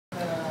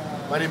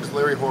My name is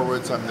Larry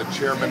Horwitz. I'm the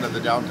chairman of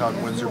the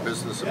Downtown Windsor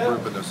Business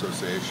Improvement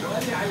Association.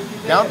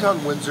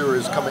 Downtown Windsor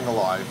is coming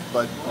alive,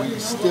 but we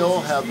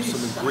still have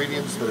some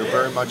ingredients that are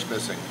very much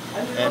missing.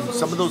 And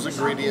some of those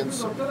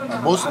ingredients,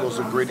 most of those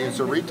ingredients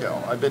are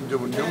retail. I've been to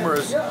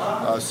numerous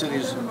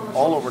cities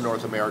all over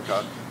North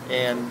America,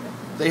 and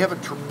they have a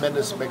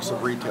tremendous mix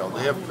of retail.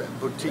 They have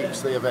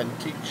boutiques, they have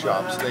antique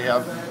shops, they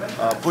have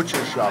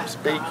butcher shops,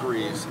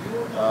 bakeries,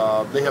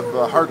 they have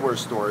hardware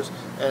stores,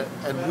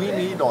 and we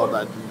need all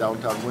that in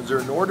downtown Windsor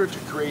in order to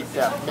create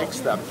that mix,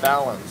 that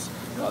balance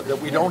that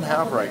we don't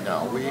have right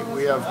now.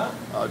 We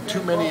have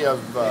too many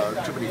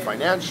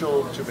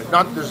financial,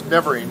 there's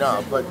never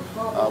enough, but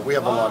we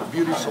have a lot of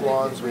beauty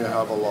salons, we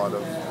have a lot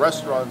of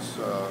restaurants,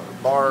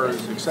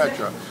 bars,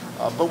 etc.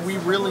 But we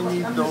really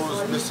need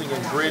those missing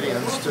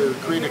ingredients to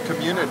create a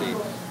community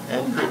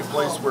and create a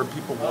place where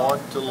people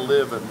want to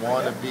live and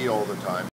want to be all the time.